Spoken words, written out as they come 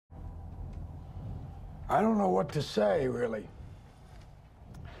I don't know what to say, really.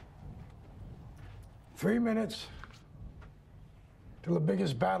 3 minutes till the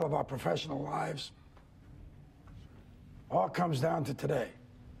biggest battle of our professional lives. All comes down to today.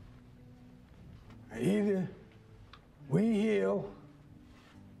 Either we heal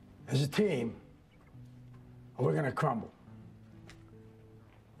as a team, or we're gonna crumble.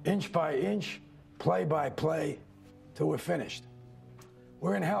 Inch by inch, play by play, till we're finished.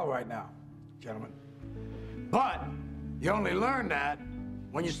 We're in hell right now, gentlemen. But you only learn that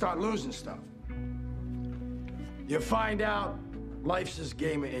when you start losing stuff. You find out life's this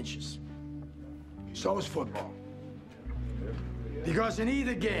game of inches. So is football. Because in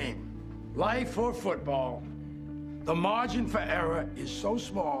either game, life or football, the margin for error is so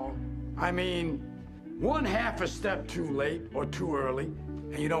small. I mean, 1/2 a step too late or too early,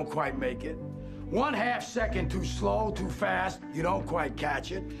 and you don't quite make it. 1/2 second too slow, too fast, you don't quite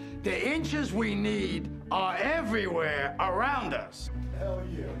catch it. The inches we need are everywhere around us. Hell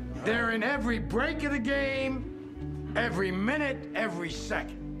yeah. They're in every break of the game, every minute, every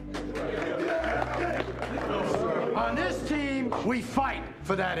second. On this team, we fight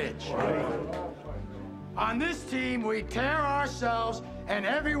for that inch. On this team, we tear ourselves and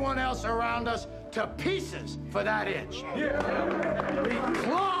everyone else around us to pieces for that inch. We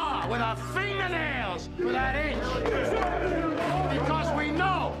claw with our fingernails for that inch. Because we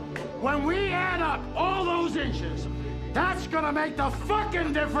know when we add up all those inches, that's gonna make the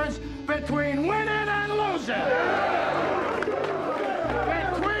fucking difference between winning and losing.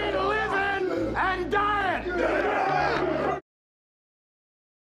 Between living and dying.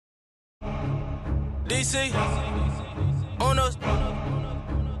 DC, unos,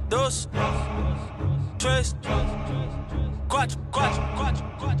 dos, tres, cuatro, cuatro, cuatro,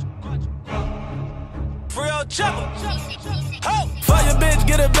 cuatro, cuatro. Free old chopper. Ho! Fuck your bitch,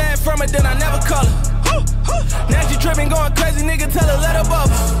 get a bag from it, then I never call her. Now she tripping, going crazy, nigga, tell her let her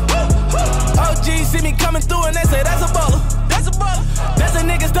bubble. OG see me coming through and they say that's a baller. That's a baller. That's a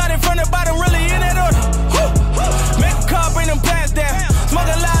nigga started from the bottom, really in that order. Make a call, bring them pants down.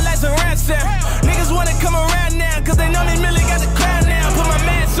 Smoking loud like some ransom. Niggas wanna come around now, cause they know me really got the crown now. Put my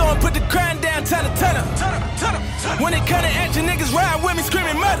mask on, put the crown down, turn up. When it come to action, niggas ride with me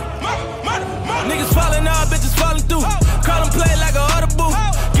screaming murder. Niggas falling off, bitches falling through. Call them play like a audible.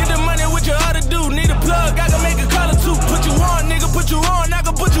 Get the money with your other dude. Need a plug, I can make a call or two. Put you on, nigga, put you on, I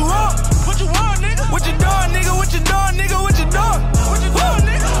can put you on. Put you on, nigga. What you doing, nigga? What you doing, nigga? What you doing? What you doing,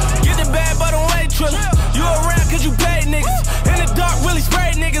 nigga? Get the bad but don't wait, triller. You around cause you paid niggas. In the dark, really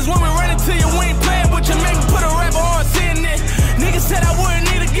sprayed niggas. When we run into you, we ain't playing with you. Make me put a rapper on CNN. Niggas said I wouldn't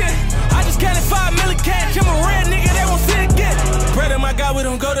need again. I just counted 5 million cash. I'm a real nigga, they won't see again. Pray to my God, we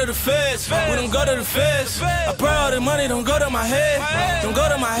don't go to the feds. We don't go to the feds. I pray all the money don't go to my head. Don't go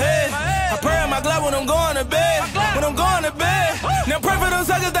to my head. I pray on my glove when I'm going to bed. When I'm going to bed. Now pray for those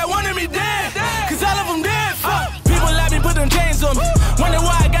suckers that wanted me dead. Cause all of them dead. Fuck. People like me, put them chains on me. Wonder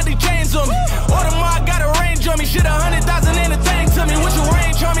why I got these chains on me. Or tomorrow I got a range on me. Shit, 100,000 ain't a thing to me. With your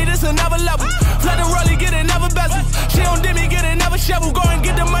range on me, this another level. Flood the rollie, get another bezel. She don't dip me, get another shovel. Go and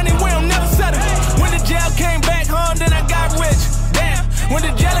get the money, we don't never settle. When the jail came back home, then I got rich. Damn. When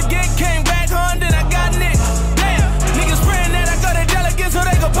the jail again came back home, then I got nicked. Damn. Niggas praying that I go to jail again so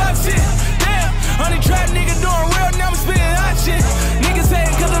they can pop shit. Damn. Only trap nigga doing real numbers, spitting hot shit. Niggas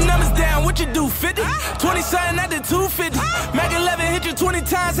saying cause them numbers down, what you do, 50? 20 something, I did 250. Mac 11 hit you 20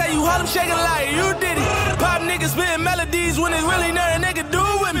 times, how you haul them shaking like you did it. Pop niggas spitting melodies when it's really nothing they can do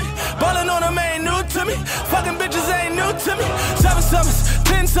with me. Ballin' on them ain't new to me. Fucking bitches ain't new to me. 7 summers,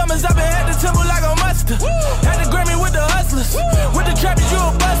 10 summers, I've been at the temple like a monster. Had the Grammy with the hustlers. With the trappies, you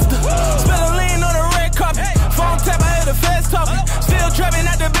a buster. Spillin' lean on the red carpet. Phone tap, I hear the feds talking. Still trapping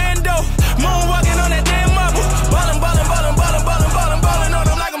at the bando. Moonwalking on that damn marble. Ballin', ballin', ballin', ballin', ballin', ballin', ballin' on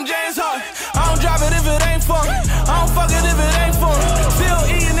them like I'm James Harden. I don't drop it if it ain't for me. I don't fuck it if it ain't for me. Still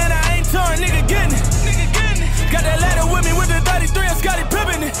eating and I ain't torn, nigga getting it. Got that ladder with me with the 33 and Scotty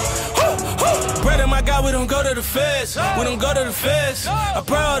Pippen it. Pray to my God, we don't go to the feds. We don't go to the feds. I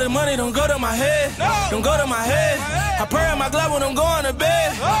pray all the money don't go to my head. Don't go to my head. I pray on my glove when I'm going to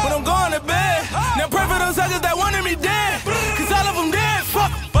bed. When I'm going to bed. Now pray for those suckers that wanted me dead.